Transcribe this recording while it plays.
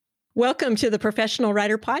Welcome to the Professional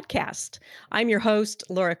Writer Podcast. I'm your host,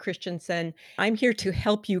 Laura Christensen. I'm here to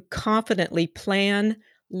help you confidently plan,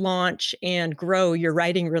 launch, and grow your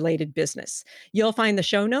writing-related business. You'll find the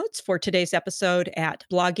show notes for today's episode at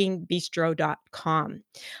bloggingbistro.com.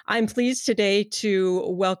 I'm pleased today to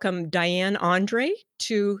welcome Dianne Andre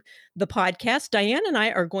to the podcast. Dianne and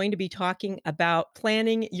I are going to be talking about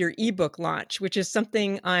planning your ebook launch, which is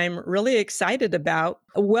something I'm really excited about.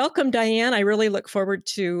 Welcome, Dianne. I really look forward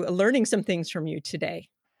to learning some things from you today.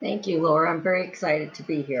 Thank you, Laura. I'm very excited to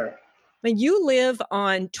be here. And you live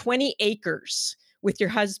on 20 acres with your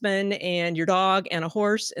husband and your dog and a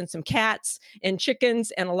horse and some cats and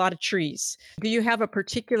chickens and a lot of trees. Do you have a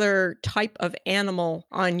particular type of animal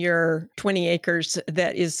on your 20 acres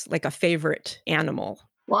that is like a favorite animal?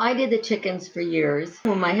 Well, I did the chickens for years.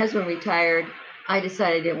 When my husband retired, I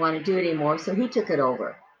decided I didn't want to do it anymore, so he took it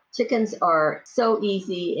over. Chickens are so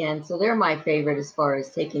easy, and so they're my favorite as far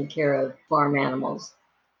as taking care of farm animals.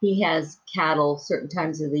 He has cattle certain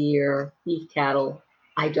times of the year, beef cattle.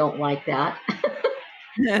 I don't like that.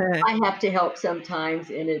 I have to help sometimes,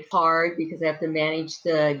 and it's hard because I have to manage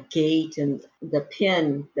the gate and the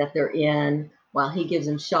pen that they're in while he gives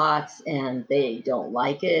them shots, and they don't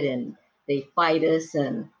like it, and they fight us,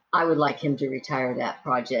 and I would like him to retire that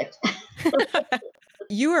project.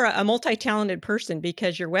 You are a multi-talented person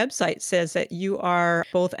because your website says that you are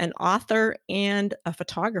both an author and a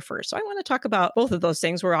photographer. So I want to talk about both of those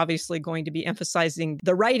things. We're obviously going to be emphasizing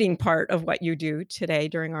the writing part of what you do today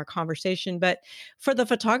during our conversation. But for the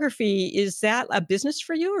photography, is that a business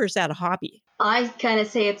for you or is that a hobby? I kind of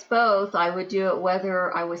say it's both. I would do it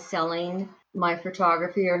whether I was selling my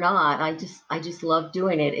photography or not. I just love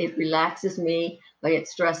doing it. It relaxes me. If I get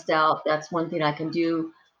stressed out, that's one thing I can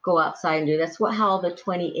do. Go outside and do. That's how the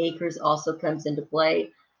 20 acres also comes into play.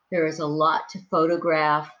 There is a lot to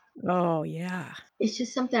photograph. Oh, yeah. It's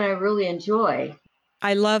just something I really enjoy.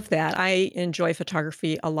 I love that. I enjoy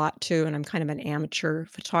photography a lot too, and I'm kind of an amateur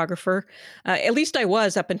photographer. At least I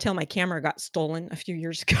was up until my camera got stolen a few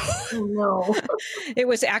years ago. Oh, no. It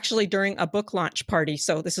was actually during a book launch party,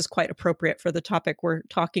 so this is quite appropriate for the topic we're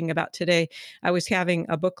talking about today. I was having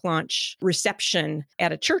a book launch reception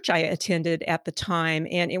at a church I attended at the time,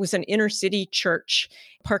 and it was an inner city church.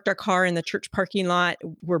 Parked our car in the church parking lot.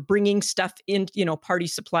 We're bringing stuff in, party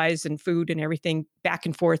supplies and food and everything back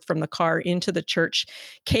and forth from the car into the church.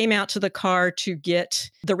 Came out to the car to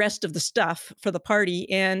get the rest of the stuff for the party,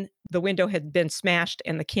 and the window had been smashed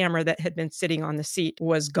and the camera that had been sitting on the seat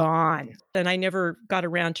was gone. And I never got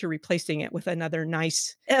around to replacing it with another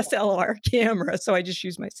nice SLR camera. So I just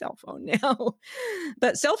use my cell phone now.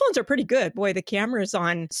 But cell phones are pretty good. Boy, the cameras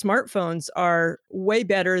on smartphones are way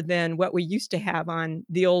better than what we used to have on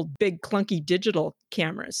the old big clunky digital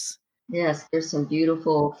cameras. Yes, there's some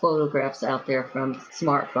beautiful photographs out there from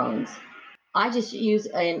smartphones. I just use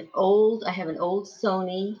I have an old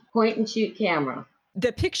Sony point and shoot camera.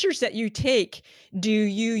 The pictures that you take, do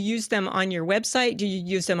you use them on your website? Do you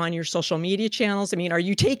use them on your social media channels? I mean, are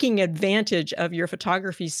you taking advantage of your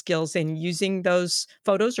photography skills and using those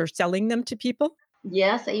photos or selling them to people?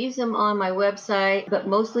 Yes, I use them on my website, but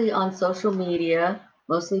mostly on social media,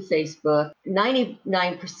 mostly Facebook.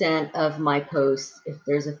 99% of my posts, if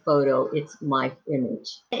there's a photo, it's my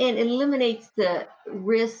image. And it eliminates the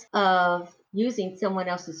risk of using someone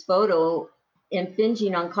else's photo,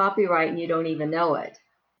 infringing on copyright, and you don't even know it.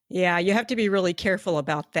 Yeah, you have to be really careful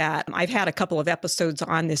about that. I've had a couple of episodes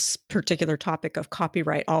on this particular topic of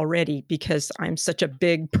copyright already because I'm such a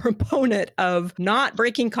big proponent of not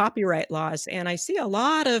breaking copyright laws. And I see a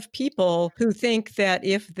lot of people who think that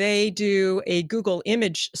if they do a Google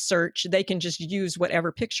image search, they can just use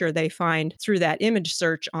whatever picture they find through that image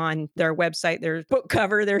search on their website, their book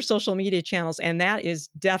cover, their social media channels. And that is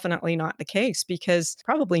definitely not the case because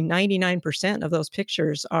probably 99% of those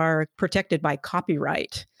pictures are protected by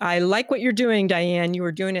copyright. I like what you're doing, Dianne. You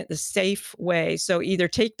are doing it the safe way. So either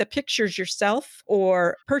take the pictures yourself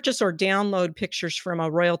or purchase or download pictures from a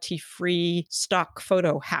royalty-free stock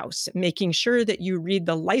photo house, making sure that you read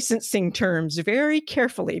the licensing terms very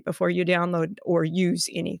carefully before you download or use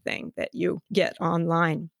anything that you get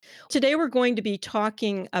online. Today, we're going to be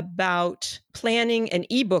talking about planning an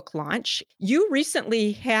ebook launch. You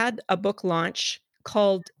recently had a book launch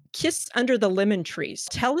called Kiss Under the Lemon Trees.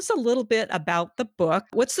 Tell us a little bit about the book.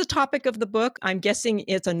 What's the topic of the book? I'm guessing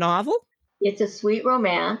it's a novel. It's a sweet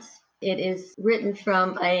romance. It is written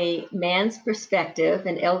from a man's perspective,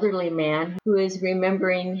 an elderly man who is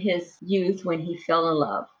remembering his youth when he fell in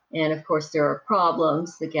love. And of course, there are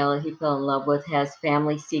problems. The gal that he fell in love with has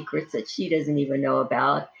family secrets that she doesn't even know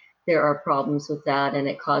about. There are problems with that, and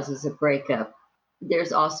it causes a breakup.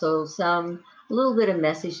 There's also some a little bit of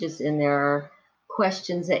messages in there,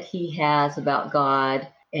 questions that he has about God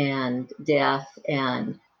and death.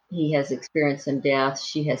 And he has experienced some death.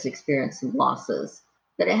 She has experienced some losses,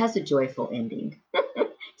 but it has a joyful ending.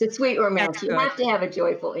 It's a sweet That's romance. You good. have to have a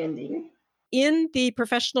joyful ending. In the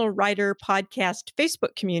Professional Writer Podcast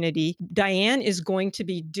Facebook community, Dianne is going to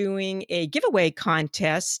be doing a giveaway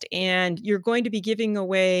contest, and you're going to be giving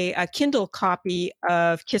away a Kindle copy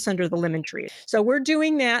of Kiss Under the Lemon Tree. So we're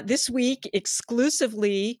doing that this week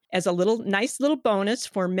exclusively as a nice little bonus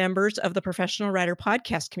for members of the Professional Writer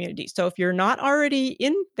Podcast community. So if you're not already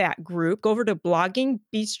in that group, go over to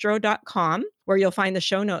bloggingbistro.com, where you'll find the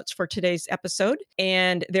show notes for today's episode.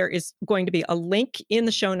 And there is going to be a link in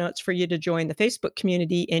the show notes for you to join the Facebook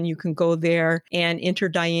community. And you can go there and enter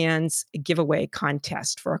Dianne's giveaway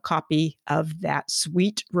contest for a copy of that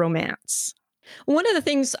sweet romance. One of the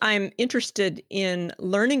things I'm interested in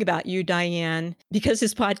learning about you, Dianne, because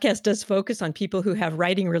this podcast does focus on people who have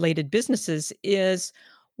writing related businesses, is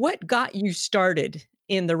what got you started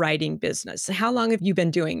in the writing business? How long have you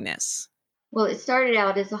been doing this? Well, it started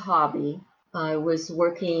out as a hobby. I was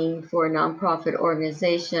working for a nonprofit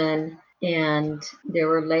organization and there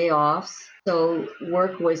were layoffs. So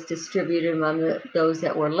work was distributed among those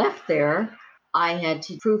that were left there. I had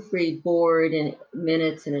to proofread board and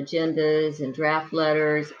minutes and agendas and draft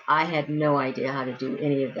letters. I had no idea how to do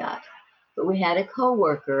any of that. But we had a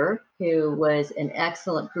coworker who was an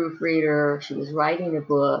excellent proofreader. She was writing a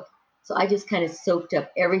book. So I just kind of soaked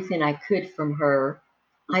up everything I could from her.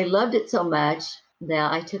 I loved it so much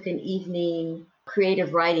that I took an evening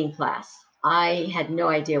creative writing class. I had no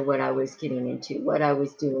idea what I was getting into, what I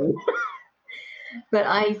was doing. But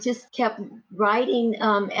I just kept writing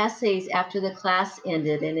essays after the class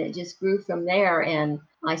ended, and it just grew from there. And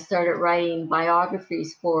I started writing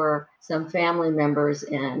biographies for some family members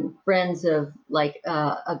and friends of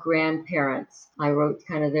a grandparents. I wrote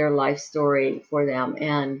kind of their life story for them.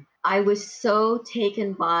 And I was so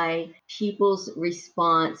taken by people's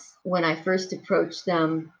response when I first approached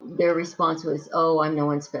them. Their response was, "Oh, I'm no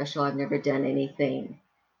one special. I've never done anything."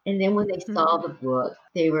 And then when they saw the book,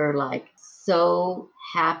 they were like so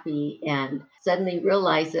happy and suddenly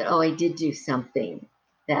realized that, oh, I did do something,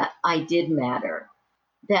 that I did matter.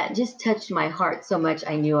 That just touched my heart so much.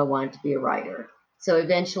 I knew I wanted to be a writer. So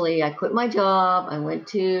eventually I quit my job. I went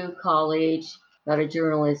to college, got a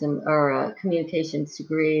journalism or a communications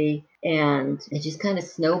degree, and it just kind of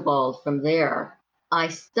snowballed from there. I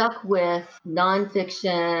stuck with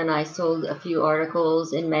nonfiction. I sold a few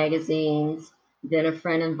articles in magazines. Then a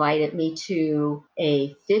friend invited me to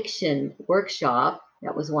a fiction workshop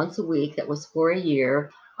that was once a week, that was for a year.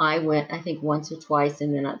 I went, I think, once or twice,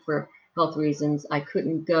 and then for health reasons, I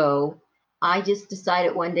couldn't go. I just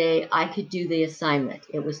decided one day I could do the assignment.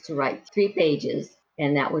 It was to write 3 pages,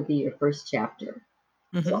 and that would be your first chapter.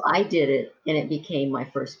 Mm-hmm. So I did it, and it became my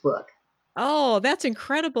first book. Oh, that's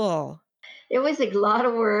incredible. It was a lot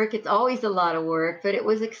of work. It's always a lot of work, but it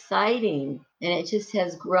was exciting, and it just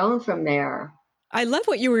has grown from there. I love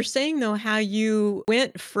what you were saying, though, how you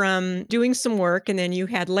went from doing some work and then you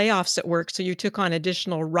had layoffs at work. So you took on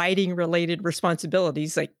additional writing related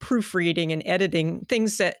responsibilities like proofreading and editing,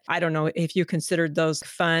 things that I don't know if you considered those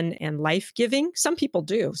fun and life giving. Some people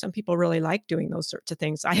do. Some people really like doing those sorts of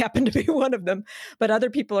things. I happen to be one of them. But other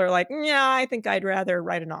people are like, yeah, I think I'd rather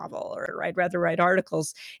write a novel or I'd rather write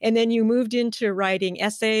articles. And then you moved into writing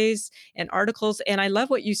essays and articles. And I love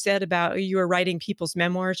what you said about you were writing people's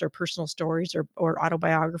memoirs or personal stories or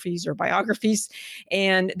autobiographies or biographies.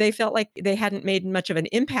 And they felt like they hadn't made much of an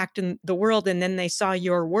impact in the world. And then they saw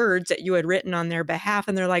your words that you had written on their behalf.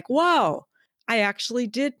 And they're like, whoa, I actually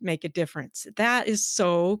did make a difference. That is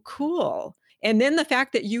so cool. And then the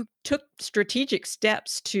fact that you took strategic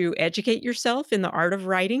steps to educate yourself in the art of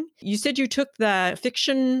writing. You said you took the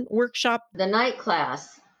fiction workshop. The night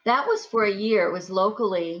class, that was for a year. It was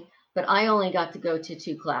locally, but I only got to go to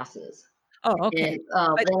 2 classes. Oh, And okay.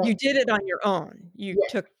 But you did it on your own. You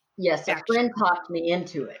yes, took yes, a action. friend talked me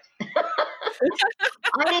into it.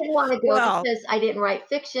 I didn't want to go Well, because I didn't write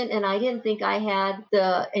fiction and I didn't think I had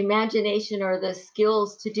the imagination or the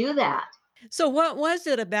skills to do that. so what was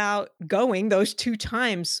it about going those 2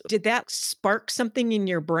 times? Did that spark something in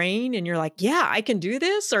your brain and you're like, "Yeah, I can do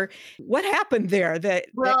this?" Or what happened there that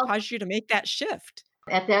Well, caused you to make that shift?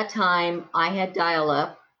 at that time, I had dial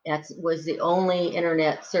up. That was the only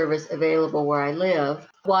internet service available where I live.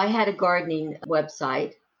 Well, I had a gardening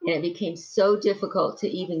website, and it became so difficult to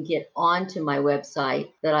even get onto my website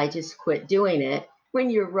that I just quit doing it. When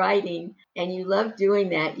you're writing and you love doing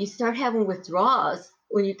that, you start having withdrawals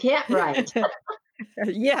when you can't write.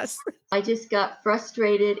 Yes. I just got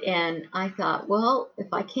frustrated and I thought, well, if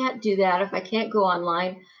I can't do that, if I can't go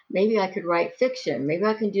online, maybe I could write fiction. Maybe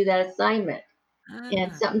I can do that assignment.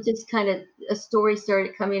 And Ah. something just kind of, a story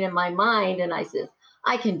started coming in my mind. And I said,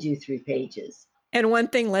 I can do 3 pages. And one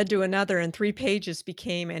thing led to another, and 3 pages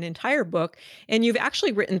became an entire book, and you've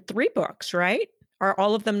actually written 3 books, right? Are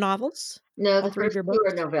all of them novels? No, All the 3 of first your two are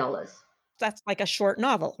books? novellas. That's like a short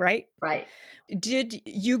novel, right? Right. Did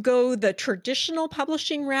you go the traditional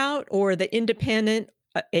publishing route or the independent,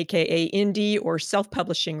 AKA indie or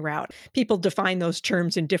self-publishing route? People define those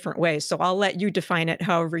terms in different ways, so I'll let you define it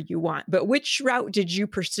however you want. But which route did you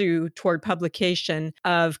pursue toward publication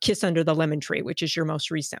of Kiss Under the Lemon Tree, which is your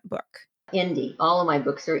most recent book? Indie. All of my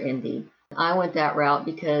books are indie. I went that route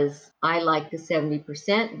because I like the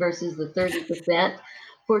 70% versus the 30%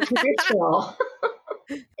 for traditional.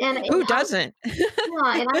 And Who doesn't?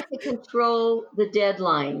 yeah, and I have to control the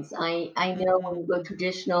deadlines. I know when you go Mm.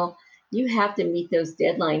 traditional, you have to meet those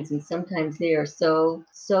deadlines, and sometimes they are so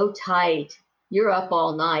tight. You're up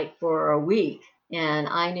all night for a week, and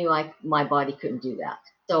I knew my body couldn't do that.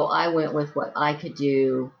 So I went with what I could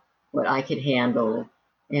do, what I could handle,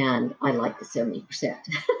 and I like the 70%.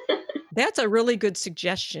 That's a really good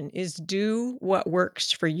suggestion is do what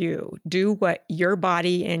works for you. Do what your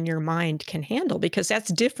body and your mind can handle because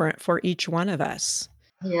that's different for each one of us.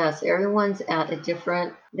 Yes, everyone's at a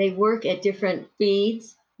different, they work at different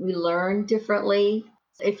speeds. We learn differently.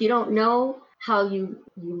 If you don't know how you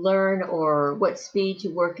learn or what speed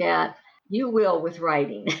you work at, you will with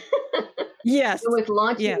writing, Yes. with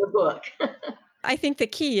launching Yeah. a book. I think the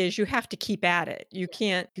key is you have to keep at it. You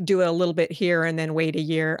can't do it a little bit here and then wait a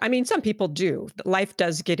year. I mean, some people do. Life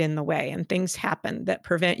does get in the way and things happen that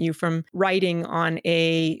prevent you from writing on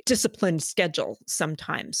a disciplined schedule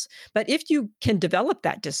sometimes. But if you can develop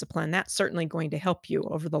that discipline, that's certainly going to help you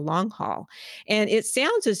over the long haul. And it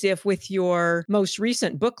sounds as if with your most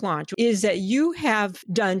recent book launch is that you have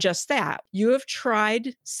done just that. You have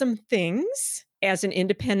tried some things as an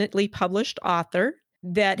independently published author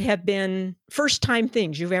that have been first time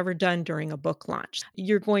things you've ever done during a book launch.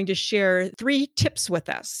 You're going to share 3 tips with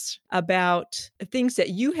us about things that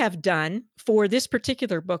you have done for this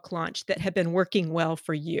particular book launch that have been working well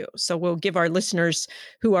for you. So we'll give our listeners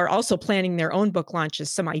who are also planning their own book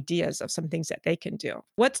launches some ideas of some things that they can do.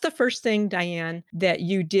 What's the first thing, Dianne, that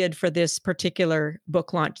you did for this particular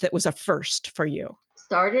book launch that was a first for you?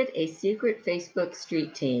 Started a secret Facebook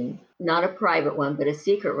street team, not a private one, but a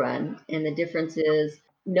secret one. And the difference is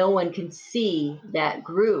no one can see that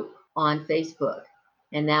group on Facebook.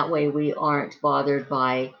 And that way we aren't bothered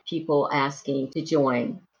by people asking to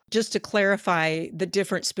join. Just to clarify the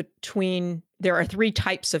difference between there are 3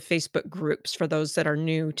 types of Facebook groups for those that are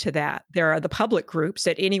new to that. There are the public groups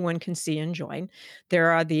that anyone can see and join.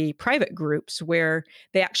 There are the private groups where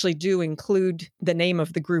they actually do include the name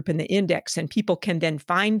of the group in the index, and people can then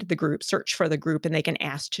find the group, search for the group, and they can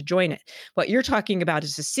ask to join it. What you're talking about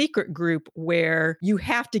is a secret group where you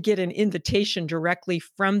have to get an invitation directly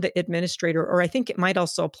from the administrator, or I think it might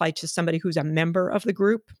also apply to somebody who's a member of the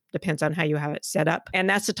group. Depends on how you have it set up. And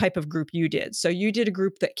that's the type of group you did. So you did a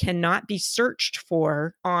group that cannot be searched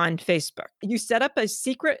for on Facebook. You set up a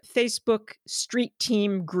secret Facebook street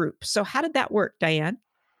team group. So how did that work, Dianne?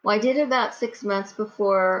 Well, I did it about 6 months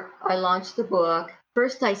before I launched the book.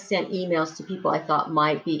 First, I sent emails to people I thought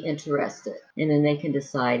might be interested, and then they can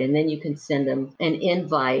decide. And then you can send them an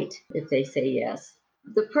invite if they say yes.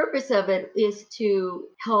 The purpose of it is to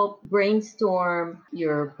help brainstorm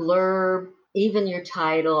your blurb, even your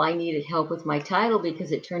title. I needed help with my title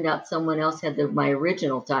because it turned out someone else had my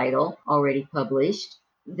original title already published.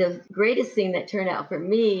 The greatest thing that turned out for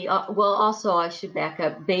me, well, also I should back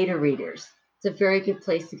up, beta readers. It's a very good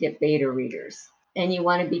place to get beta readers. And you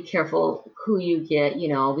want to be careful who you get,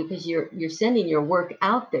 because you're sending your work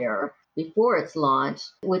out there before it's launched,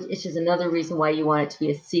 which is another reason why you want it to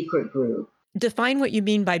be a secret group. Define what you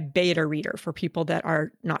mean by beta reader for people that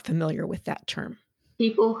are not familiar with that term.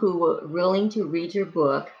 People who are willing to read your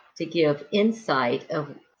book to give insight of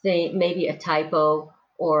maybe a typo,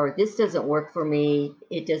 or this doesn't work for me,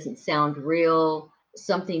 it doesn't sound real,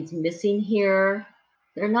 something's missing here.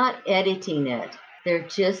 They're not editing it. They're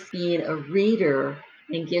just being a reader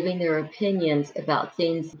and giving their opinions about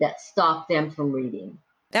things that stop them from reading.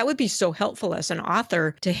 That would be so helpful as an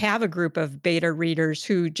author to have a group of beta readers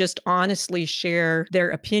who just honestly share their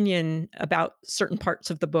opinion about certain parts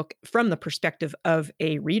of the book from the perspective of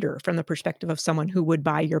a reader, from the perspective of someone who would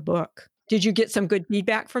buy your book. Did you get some good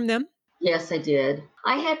feedback from them? Yes, I did.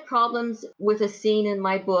 I had problems with a scene in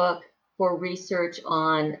my book for research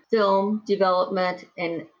on film development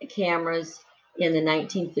and cameras in the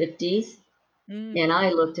 1950s. And I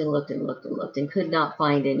Mm-hmm. looked and looked and looked and looked and could not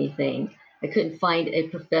find anything. I couldn't find a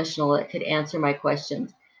professional that could answer my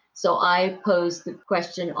questions. So I posed the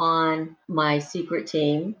question on my secret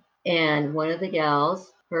team, and one of the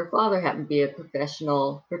gals, her father happened to be a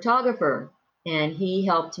professional photographer. And he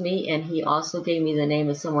helped me, and he also gave me the name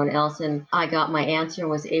of someone else. And I got my answer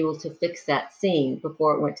and was able to fix that scene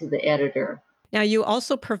before it went to the editor. Now, you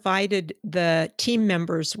also provided the team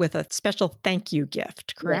members with a special thank you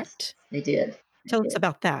gift, Yes, correct? I did. I Tell us did.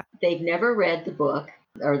 about that. They've never read the book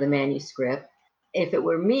or the manuscript. If it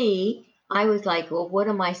were me, I was like, well, what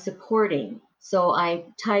am I supporting? So I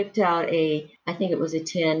typed out I think it was a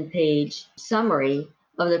 10-page summary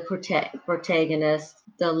of the protagonist,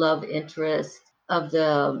 the love interest, of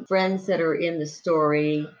the friends that are in the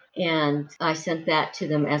story. And I sent that to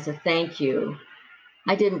them as a thank you.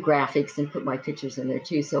 I did graphics and put my pictures in there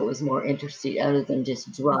too, so it was more interesting other than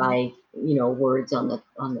just Mhm. dry, words on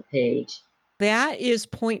the page. That is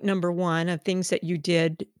point number one of things that you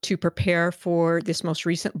did to prepare for this most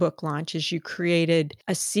recent book launch is you created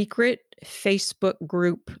a secret Facebook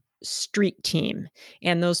group street team.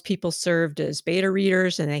 And those people served as beta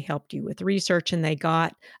readers and they helped you with research and they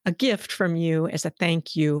got a gift from you as a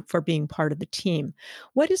thank you for being part of the team.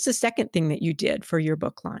 What is the second thing that you did for your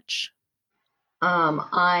book launch?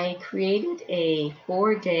 I created a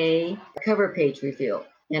 4-day cover page reveal,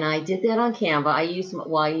 and I did that on Canva.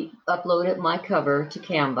 I uploaded my cover to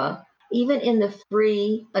Canva. Even in the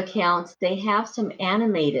free accounts, they have some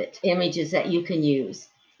animated images that you can use,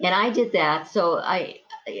 and I did that. So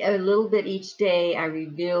a little bit each day, I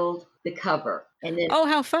revealed the cover, and then Oh,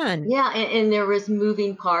 how fun. yeah, and there was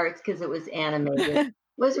moving parts because it was animated. It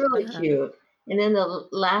was really Uh-huh. cute. And then the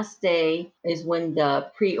last day is when the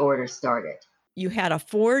pre-order started. You had a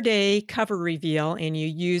 4-day cover reveal and you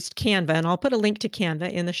used Canva, and I'll put a link to Canva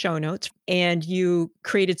in the show notes. And you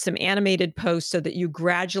created some animated posts so that you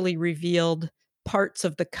gradually revealed parts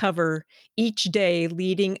of the cover each day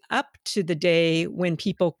leading up to the day when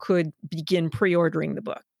people could begin pre ordering the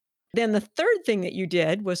book. Then the third thing that you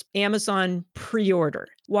did was Amazon pre order.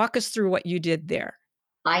 Walk us through what you did there.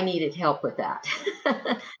 I needed help with that.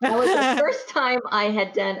 That was the first time I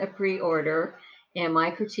had done a pre-order, and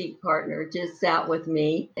my critique partner just sat with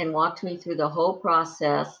me and walked me through the whole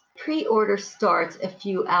process. Pre-order starts a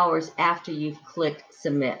few hours after you've clicked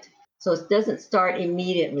submit. So it doesn't start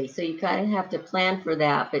immediately. So you kind of have to plan for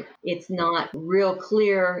that, but it's not real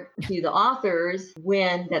clear to the authors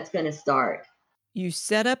when that's going to start. You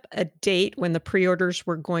set up a date when the pre-orders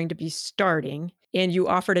were going to be starting, and you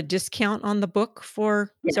offered a discount on the book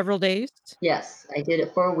for several days? Yes, I did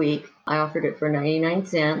it for a week. I offered it for 99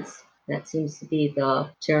 cents. That seems to be the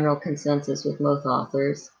general consensus with most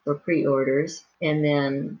authors for pre orders. And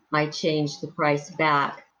then I changed the price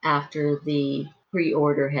back after the pre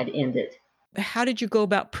order had ended. How did you go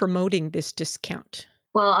about promoting this discount?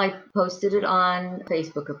 Well, I posted it on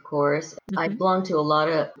Facebook, of course. I Mhm. belong to a lot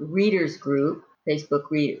of readers group,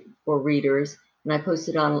 for readers, and I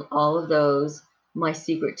posted on all of those. My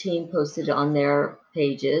secret team posted on their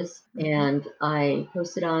pages, Mhm. and I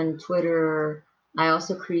posted on Twitter. I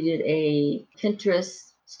also created a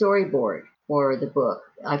Pinterest storyboard for the book.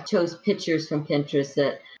 I chose pictures from Pinterest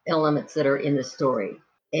that elements that are in the story.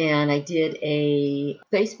 And I did a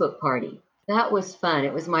Facebook party. That was fun.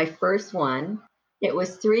 It was my first one. It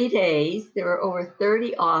was 3 days. There were over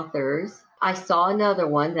 30 authors. I saw another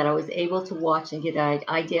one that I was able to watch and get an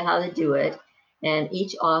idea how to do it. And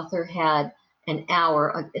each author had an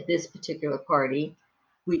hour at this particular party.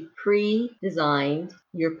 We pre designed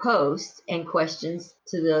your posts and questions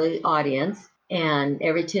to the audience. And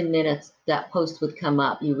every 10 minutes, that post would come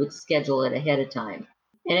up. You would schedule it ahead of time.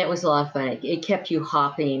 And it was a lot of fun. It kept you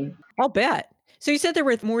hopping. I'll bet. So you said there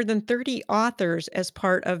were more than 30 authors as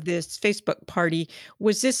part of this Facebook party.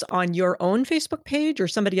 Was this on your own Facebook page or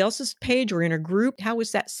somebody else's page or in a group? How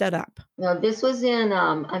was that set up? Now, this was in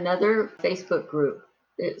another Facebook group.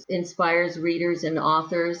 It inspires readers and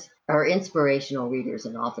authors, or inspirational readers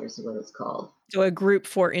and authors is what it's called. So a group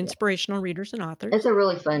for Yeah. inspirational readers and It's authors. a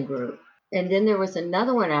really fun group. And then there was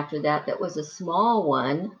another one after that that was a small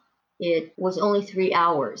one. It was only 3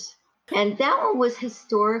 hours. And that one was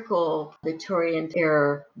historical Victorian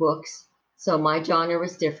era books. So my genre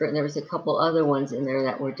was different. There was a couple other ones in there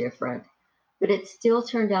that were different. But it still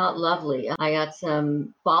turned out lovely. I got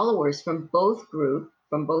some followers from both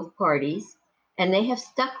parties, and they have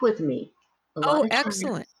stuck with me. A lot Oh, of times,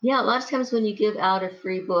 excellent. yeah, a lot of times when you give out a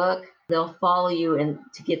free book, they'll follow you and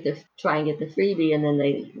to get the try and get the freebie, and then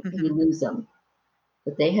you Mhm. lose them.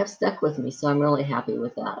 But they have stuck with me, so I'm really happy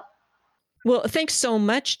with that. Well, thanks so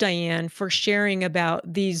much, Diane, for sharing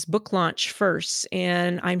about these book launch firsts.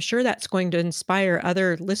 And I'm sure that's going to inspire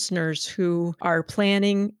other listeners who are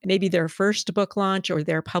planning maybe their first book launch, or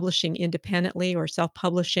they're publishing independently or self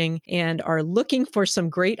publishing and are looking for some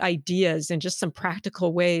great ideas and just some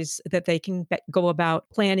practical ways that they can go about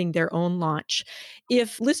planning their own launch.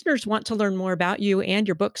 If listeners want to learn more about you and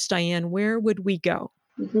your books, Diane, where would we go?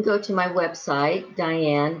 You can go to my website,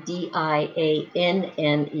 Dianne, Dianne,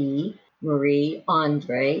 Marie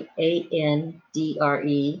Andre, ANDRE.com.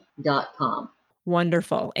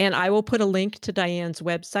 Wonderful. And I will put a link to Diane's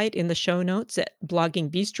website in the show notes at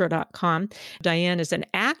bloggingbistro.com. Dianne is an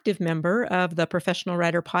active member of the Professional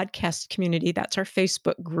Writer Podcast community. That's our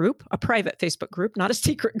Facebook group, a private Facebook group, not a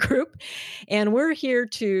secret group. And we're here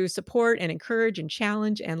to support and encourage and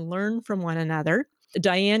challenge and learn from one another.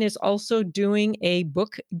 Dianne is also doing a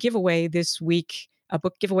book giveaway this week, a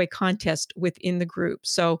book giveaway contest within the group.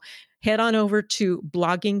 So head on over to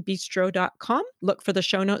bloggingbistro.com, look for the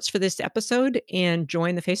show notes for this episode, and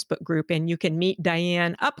join the Facebook group. And you can meet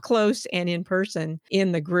Dianne up close and in person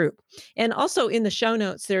in the group. And also in the show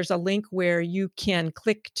notes, there's a link where you can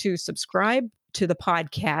click to subscribe to the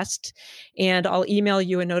podcast, and I'll email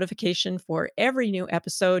you a notification for every new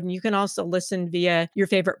episode. And you can also listen via your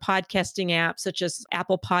favorite podcasting apps, such as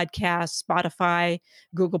Apple Podcasts, Spotify,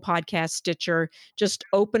 Google Podcasts, Stitcher. Just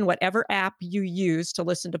open whatever app you use to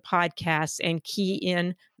listen to podcasts and key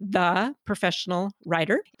in The Professional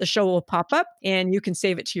Writer. The show will pop up and you can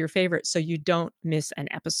save it to your favorites so you don't miss an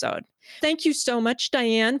episode. Thank you so much,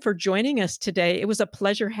 Dianne, for joining us today. It was a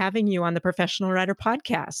pleasure having you on the Professional Writer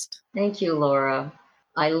Podcast. Thank you, Laura.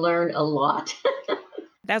 I learned a lot.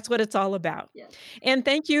 That's what it's all about. Yes. And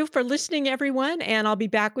thank you for listening, everyone. And I'll be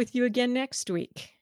back with you again next week.